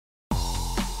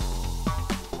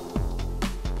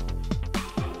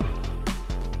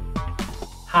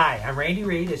Hi, I'm Randy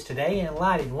Reed. It's Today in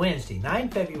Lighting, Wednesday, 9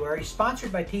 February,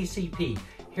 sponsored by TCP.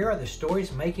 Here are the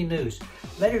stories making news.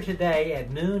 Later today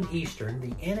at noon Eastern,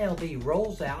 the NLB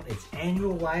rolls out its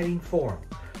annual lighting forum.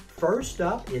 First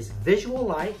up is Visual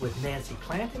Light with Nancy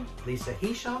Clanton, Lisa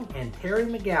Hisham, and Terry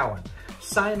McGowan.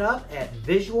 Sign up at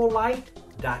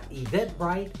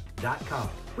visuallight.eventbrite.com.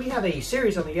 We have a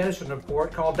series on the Edison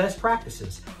Report called Best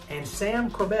Practices, and Sam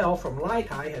Corbell from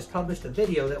Lytei has published a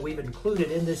video that we've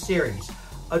included in this series.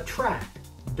 Attract,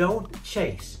 don't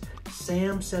chase.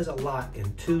 Sam says a lot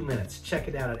in 2 minutes. Check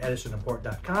it out at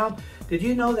edisonreport.com. Did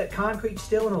you know that concrete,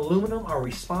 steel, and aluminum are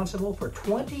responsible for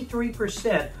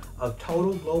 23% of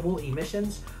total global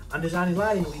emissions? On Designing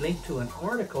Lighting, we link to an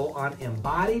article on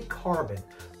embodied carbon.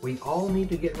 We all need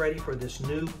to get ready for this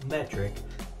new metric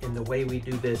in the way we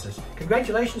do business.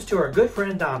 Congratulations to our good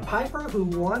friend Don Peifer, who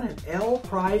won an L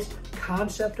Prize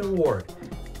Concept Award.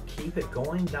 Keep it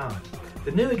going, Don.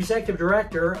 The new executive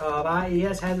director of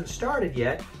IES hasn't started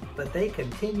yet, but they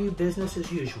continue business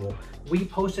as usual. We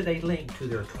posted a link to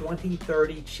their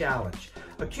 2030 challenge.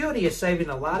 Acuity is saving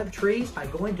a lot of trees by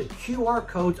going to QR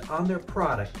codes on their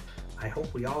product. I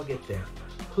hope we all get there.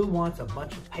 Who wants a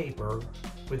bunch of paper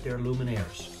with their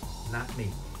luminaires? Not me.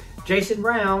 Jason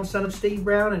Brown, son of Steve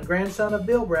Brown and grandson of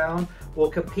Bill Brown,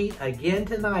 will compete again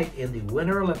tonight in the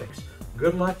Winter Olympics.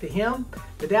 Good luck to him.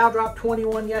 The Dow dropped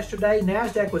 21 yesterday.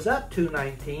 NASDAQ was up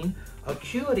 219.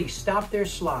 Acuity stopped their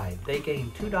slide. They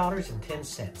gained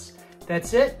 $2.10.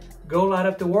 That's it. Go light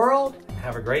up the world and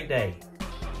have a great day.